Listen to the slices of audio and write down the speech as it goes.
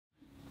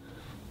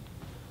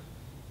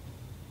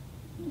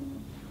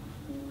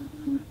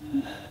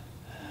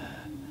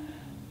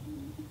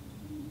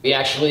We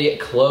actually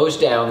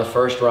closed down the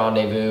first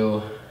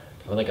rendezvous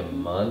probably like a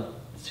month,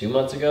 2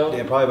 months ago.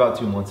 Yeah, probably about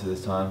 2 months at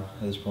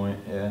this point,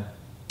 yeah.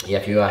 Yeah,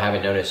 if you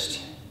haven't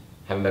noticed,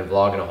 haven't been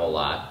vlogging a whole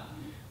lot,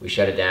 we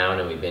shut it down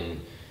and we've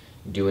been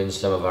doing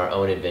some of our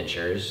own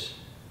adventures,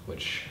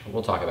 which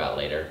we'll talk about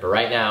later. But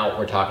right now,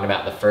 we're talking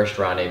about the first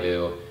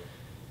rendezvous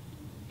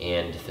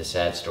and the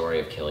sad story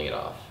of killing it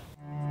off.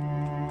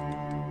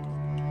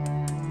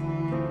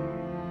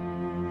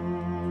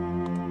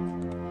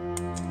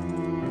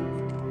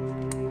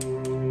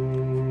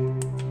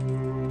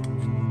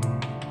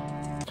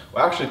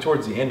 Well, actually,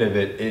 towards the end of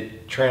it,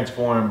 it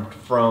transformed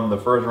from the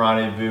first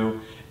rendezvous,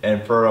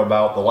 and for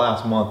about the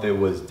last month, it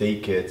was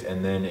date kits,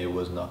 and then it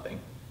was nothing.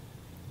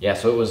 Yeah,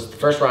 so it was the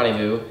first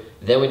rendezvous,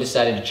 then we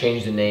decided to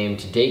change the name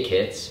to Date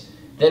Kits.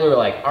 Then we were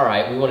like, all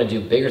right, we want to do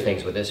bigger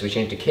things with this, so we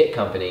changed to Kit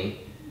Company.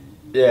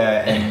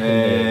 Yeah, and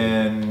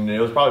then it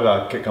was probably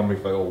about Kit Company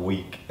for like a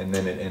week, and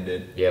then it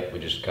ended. Yep, we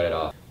just cut it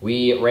off.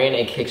 We ran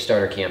a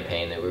Kickstarter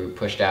campaign that we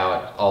pushed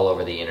out all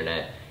over the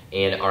internet,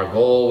 and our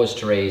goal was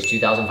to raise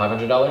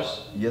 $2,500.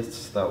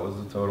 Yes, that was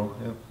the total,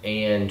 yep.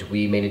 And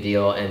we made a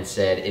deal and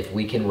said, if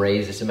we can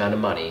raise this amount of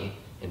money,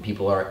 and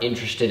people are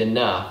interested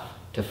enough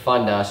to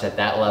fund us at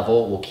that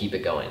level, we'll keep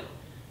it going.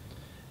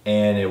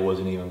 And it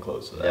wasn't even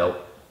close to that.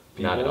 Nope,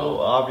 not at all.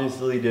 People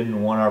obviously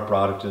didn't want our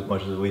product as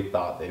much as we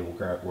thought they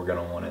were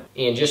gonna want it.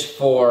 And just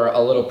for a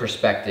little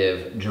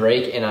perspective,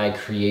 Drake and I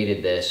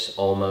created this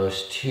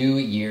almost 2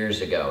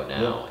 years ago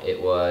now. Yep.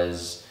 It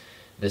was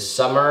the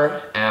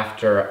summer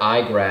after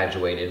I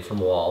graduated from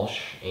Walsh,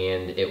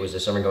 and it was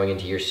the summer going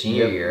into your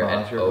senior year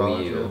at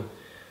OU.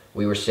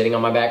 We were sitting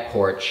on my back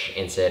porch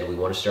and said, we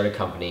want to start a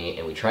company,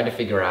 and we tried to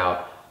figure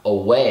out a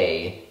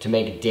way to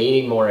make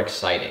dating more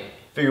exciting.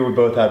 Figure we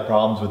both had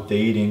problems with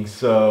dating,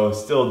 so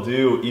still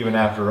do even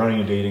after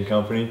running a dating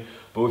company,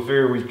 but we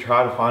figured we'd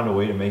try to find a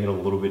way to make it a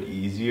little bit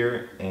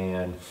easier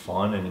and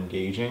fun and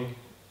engaging,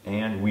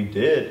 and we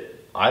did.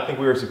 I think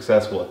we were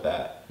successful at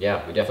that.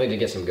 Yeah, we definitely did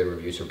get some good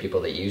reviews from people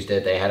that used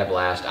it. They had a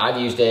blast.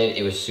 I've used it.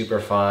 It was super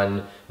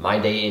fun. My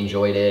date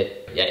enjoyed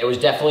it. Yeah, it was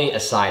definitely a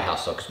side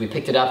hustle because we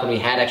picked it up when we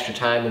had extra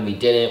time. When we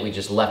didn't, we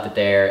just left it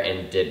there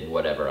and did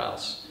whatever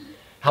else.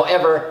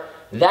 However,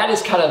 that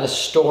is kind of the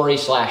story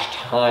slash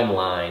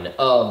timeline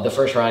of the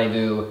first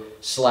rendezvous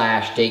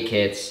slash date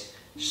kits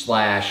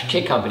slash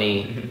kit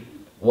company,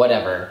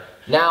 whatever.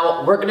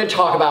 Now, we're going to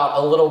talk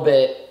about a little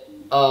bit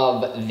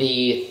of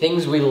the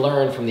things we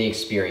learned from the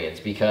experience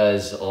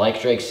because,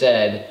 like Drake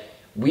said,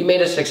 we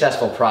made a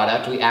successful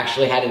product. We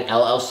actually had an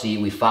LLC.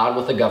 We filed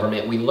with the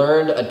government. We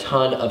learned a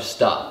ton of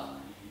stuff,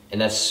 and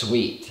that's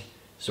sweet.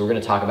 So we're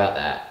going to talk about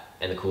that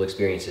and the cool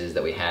experiences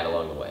that we had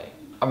along the way.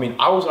 I mean,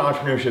 I was an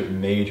entrepreneurship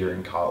major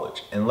in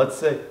college, and let's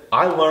say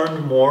I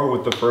learned more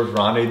with the first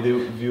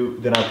rendezvous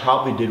than I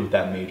probably did with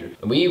that major.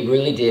 We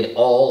really did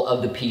all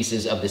of the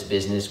pieces of this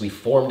business. We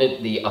formed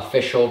it the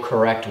official,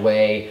 correct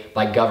way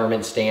by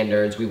government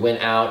standards. We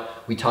went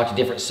out, we talked to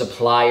different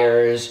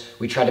suppliers,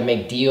 we tried to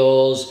make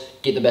deals,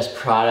 get the best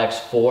products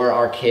for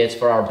our kits,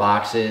 for our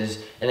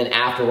boxes, and then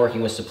after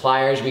working with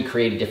suppliers, we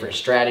created different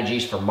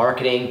strategies for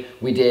marketing.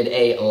 We did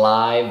a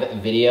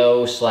live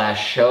video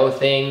slash show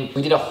thing.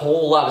 We did a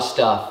whole lot of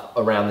stuff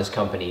around this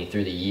company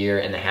through the year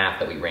and a half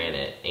that we ran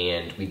it,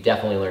 and we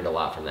definitely learned a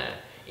lot from that.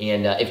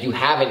 And if you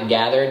haven't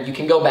gathered, you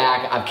can go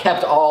back. I've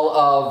kept all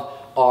of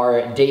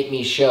our Date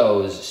Me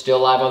shows still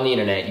live on the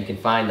internet. You can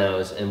find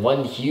those, and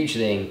one huge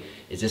thing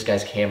is this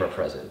guy's camera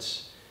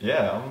presence.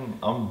 Yeah,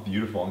 I'm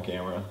beautiful on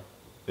camera.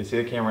 They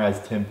say the camera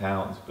has 10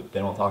 pounds, but they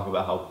don't talk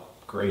about how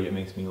great it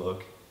makes me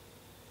look.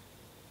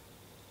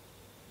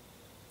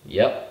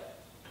 Yep.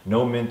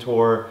 No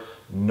mentor,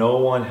 no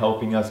one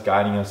helping us,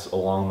 guiding us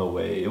along the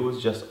way. It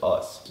was just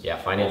us. Yeah,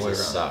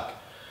 finances suck.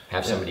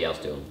 Have somebody else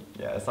do them.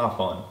 Yeah, it's not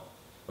fun.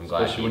 I'm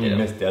glad Especially when you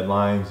miss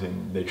deadlines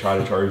and they try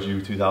to charge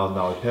you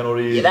 $2,000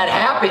 penalties. Yeah, that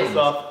happens.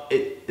 Stuff.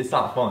 It's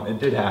not fun. It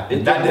did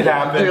happen. That did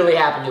happen. Literally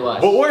happened to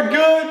us. But we're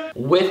good.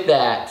 With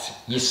that,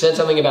 you said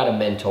something about a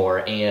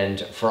mentor,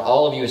 and for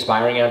all of you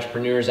aspiring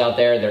entrepreneurs out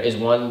there, there is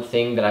one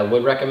thing that I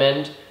would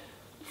recommend.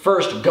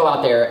 First, go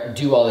out there,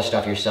 do all this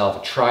stuff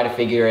yourself, try to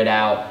figure it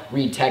out,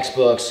 read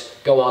textbooks,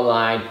 go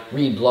online,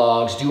 read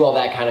blogs, do all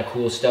that kind of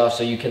cool stuff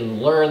so you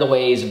can learn the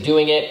ways of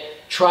doing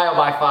it, trial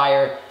by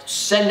fire,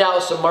 send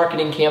out some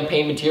marketing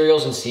campaign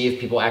materials and see if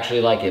people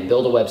actually like it,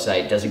 build a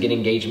website, does it get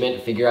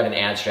engagement, figure out an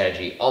ad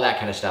strategy, all that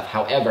kind of stuff.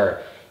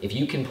 However, if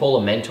you can pull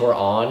a mentor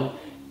on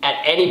at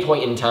any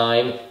point in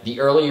time, the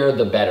earlier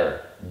the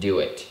better. Do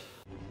it.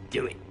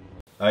 Do it.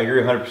 I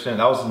agree 100%.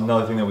 That was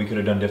another thing that we could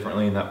have done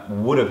differently and that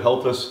would have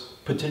helped us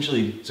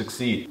potentially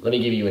succeed. Let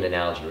me give you an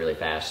analogy really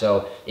fast.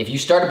 So if you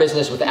start a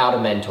business without a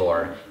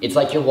mentor, it's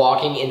like you're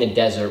walking in the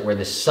desert where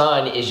the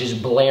sun is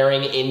just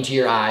blaring into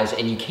your eyes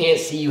and you can't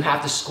see, you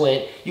have to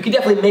squint. You can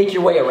definitely make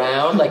your way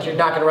around, like you're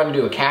not gonna run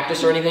into a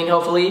cactus or anything,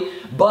 hopefully,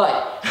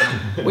 but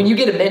When you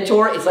get a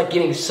mentor, it's like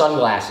getting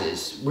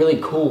sunglasses, really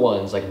cool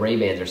ones like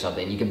Ray-Bans or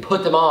something. You can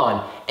put them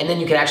on and then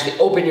you can actually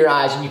open your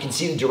eyes and you can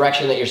see the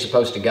direction that you're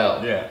supposed to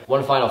go. Yeah.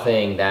 One final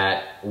thing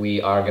that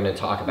we are gonna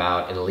talk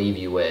about and leave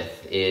you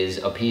with is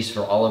a piece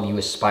for all of you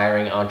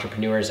aspiring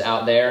entrepreneurs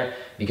out there,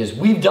 because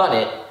we've done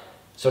it.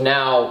 So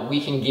now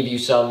we can give you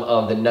some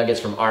of the nuggets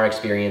from our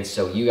experience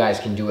so you guys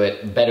can do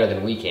it better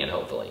than we can,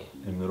 hopefully.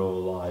 In the middle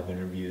of a live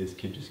interview, this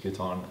kid just gets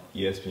on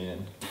ESPN.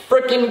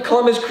 Frickin'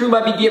 Columbus Crew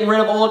might be getting rid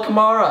of Ola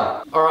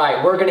Kamara. All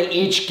right, we're gonna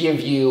each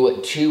give you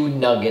 2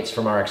 nuggets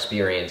from our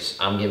experience.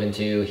 I'm giving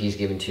 2, he's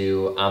giving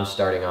 2, I'm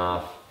starting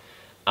off.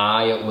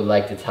 I would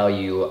like to tell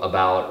you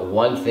about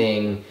one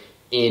thing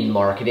in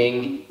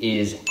marketing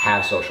is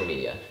have social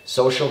media.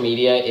 Social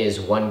media is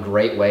one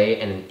great way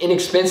and an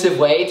inexpensive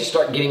way to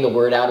start getting the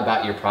word out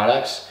about your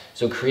products.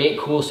 So create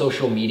cool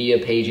social media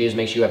pages,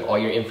 make sure you have all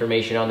your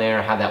information on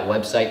there, have that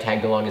website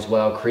tagged along as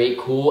well. Create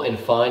cool and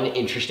fun,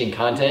 interesting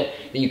content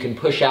that you can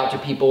push out to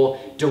people,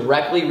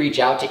 directly reach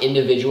out to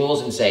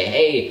individuals and say,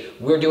 hey,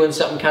 we're doing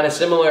something kind of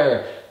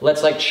similar.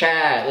 Let's like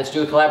chat, let's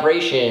do a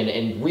collaboration,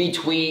 and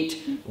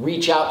retweet,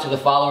 reach out to the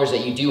followers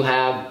that you do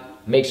have,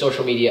 make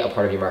social media a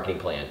part of your marketing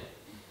plan.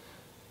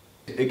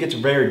 It gets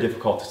very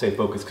difficult to stay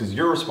focused because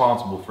you're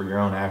responsible for your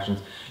own actions.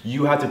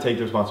 You have to take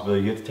the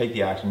responsibility, you have to take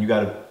the action, you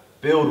got to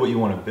build what you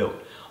want to build.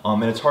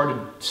 And it's hard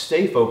to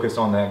stay focused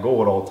on that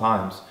goal at all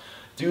times.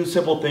 Do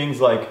simple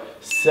things like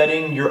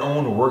setting your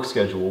own work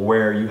schedule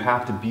where you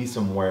have to be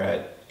somewhere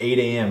at 8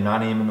 a.m.,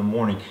 9 a.m. in the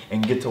morning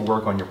and get to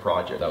work on your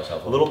project. That was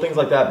helpful. Little things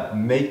like that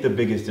make the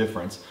biggest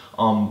difference.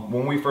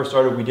 When we first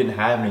started, we didn't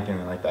have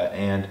anything like that,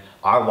 and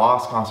I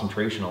lost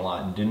concentration a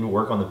lot and didn't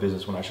work on the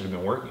business when I should have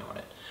been working on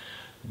it.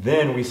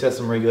 Then we set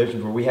some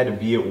regulations where we had to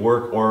be at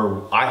work,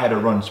 or I had to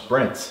run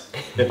sprints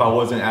if I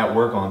wasn't at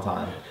work on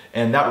time.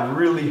 And that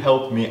really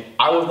helped me.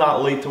 I was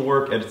not late to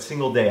work a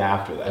single day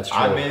after that. That's true.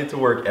 I made it to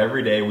work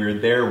every day. We were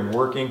there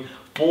working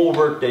full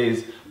work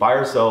days by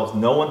ourselves.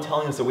 No one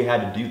telling us that we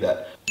had to do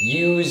that.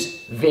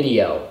 Use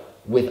video.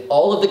 With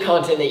all of the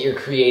content that you're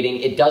creating,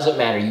 it doesn't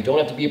matter. You don't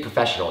have to be a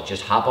professional.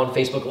 Just hop on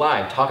Facebook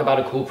Live. Talk about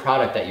a cool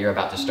product that you're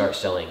about to start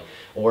selling.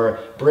 Or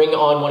bring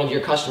on one of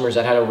your customers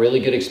that had a really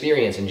good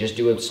experience and just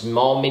do a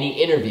small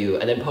mini interview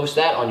and then post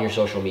that on your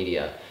social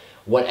media.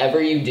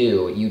 Whatever you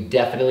do, you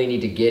definitely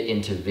need to get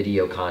into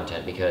video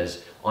content,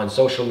 because on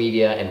social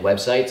media and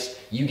websites,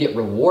 you get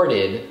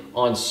rewarded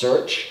on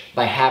search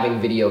by having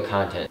video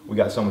content. We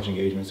got so much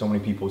engagement, so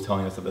many people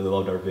telling us that they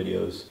loved our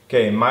videos.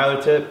 Okay, my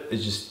other tip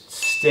is just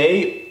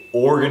stay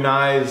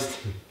organized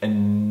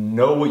and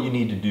know what you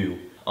need to do.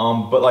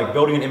 But like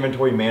building an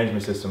inventory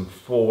management system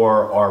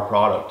for our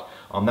product,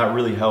 that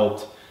really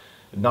helped.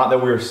 Not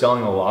that we were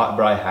selling a lot,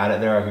 but I had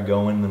it there. I could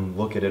go in and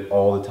look at it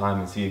all the time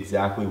and see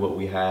exactly what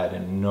we had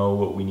and know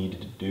what we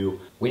needed to do.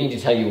 We need to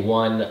tell you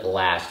one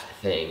last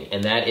thing,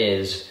 and that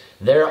is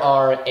there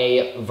are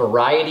a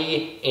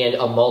variety and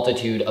a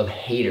multitude of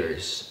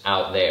haters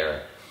out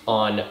there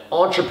on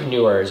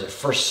entrepreneurs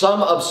for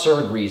some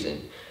absurd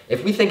reason.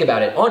 If we think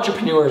about it,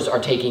 entrepreneurs are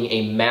taking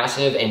a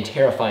massive and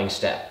terrifying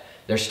step.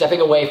 They're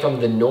stepping away from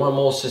the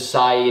normal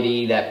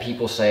society that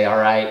people say, all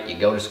right, you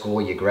go to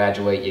school, you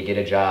graduate, you get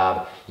a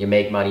job, you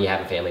make money, you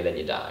have a family, then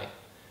you die.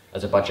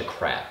 That's a bunch of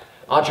crap.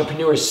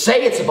 Entrepreneurs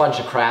say it's a bunch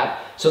of crap,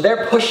 so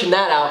they're pushing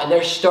that out and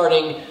they're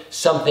starting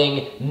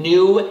something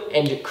new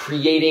and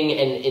creating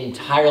an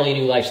entirely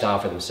new lifestyle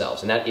for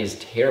themselves, and that is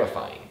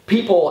terrifying.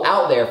 People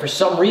out there, for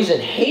some reason,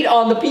 hate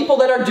on the people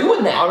that are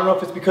doing that. I don't know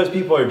if it's because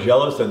people are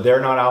jealous that they're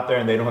not out there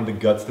and they don't have the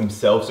guts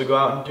themselves to go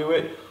out and do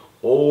it,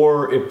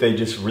 or if they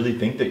just really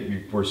think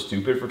that we're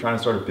stupid for trying to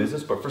start a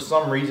business, but for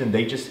some reason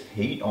they just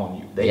hate on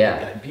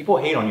you. People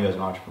hate on you as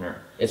an entrepreneur.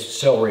 It's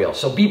so real.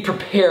 So be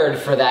prepared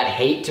for that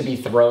hate to be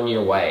thrown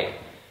your way.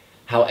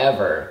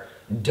 However,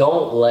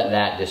 don't let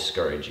that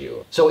discourage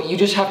you. So you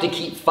just have to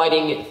keep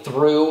fighting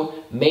through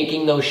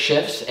making those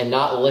shifts and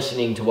not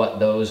listening to what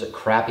those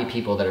crappy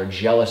people that are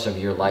jealous of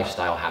your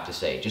lifestyle have to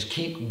say. Just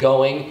keep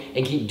going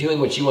and keep doing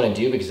what you want to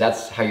do, because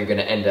that's how you're going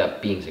to end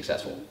up being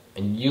successful.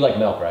 And you like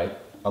milk, right?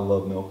 I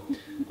love milk.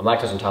 I'm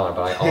lactose intolerant,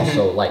 but I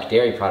also like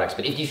dairy products.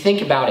 But if you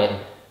think about it,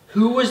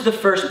 who was the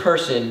first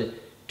person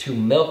to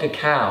milk a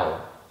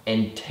cow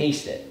and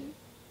taste it?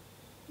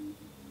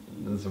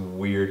 That's a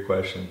weird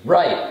question.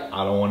 Right.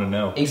 I don't want to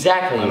know.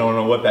 Exactly. I don't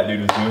know what that dude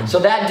was doing. So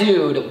that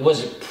dude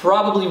was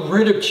probably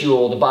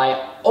ridiculed by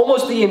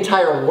almost the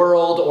entire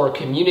world or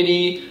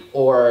community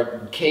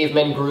or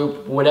caveman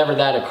group whenever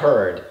that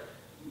occurred.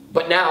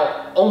 But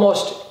now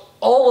almost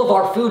all of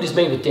our food is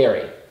made with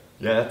dairy.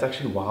 Yeah, that's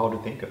actually wild to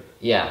think of.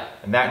 Yeah.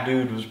 And that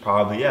dude was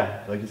probably,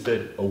 yeah, like you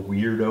said, a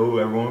weirdo.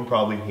 Everyone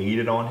probably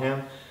hated on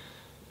him.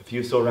 If he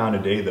was still around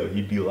today, though,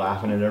 he'd be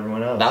laughing at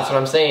everyone else. That's what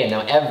I'm saying.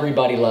 Now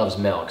everybody loves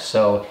milk.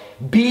 So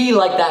be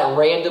like that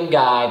random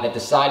guy that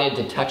decided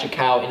to touch a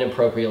cow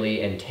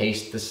inappropriately and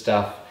taste the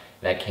stuff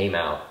that came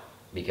out,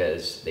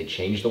 because they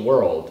changed the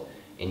world,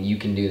 and you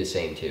can do the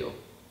same too.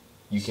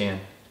 You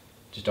can.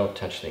 Just don't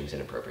touch things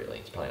inappropriately.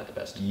 It's probably not the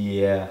best.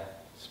 Yeah,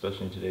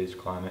 especially in today's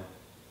climate.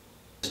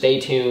 Stay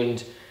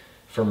tuned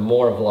for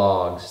more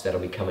vlogs that'll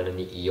be coming in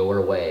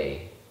your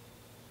way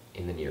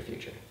in the near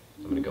future.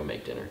 I'm gonna go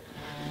make dinner.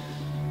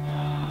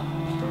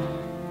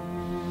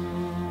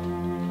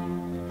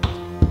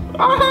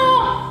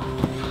 Ah!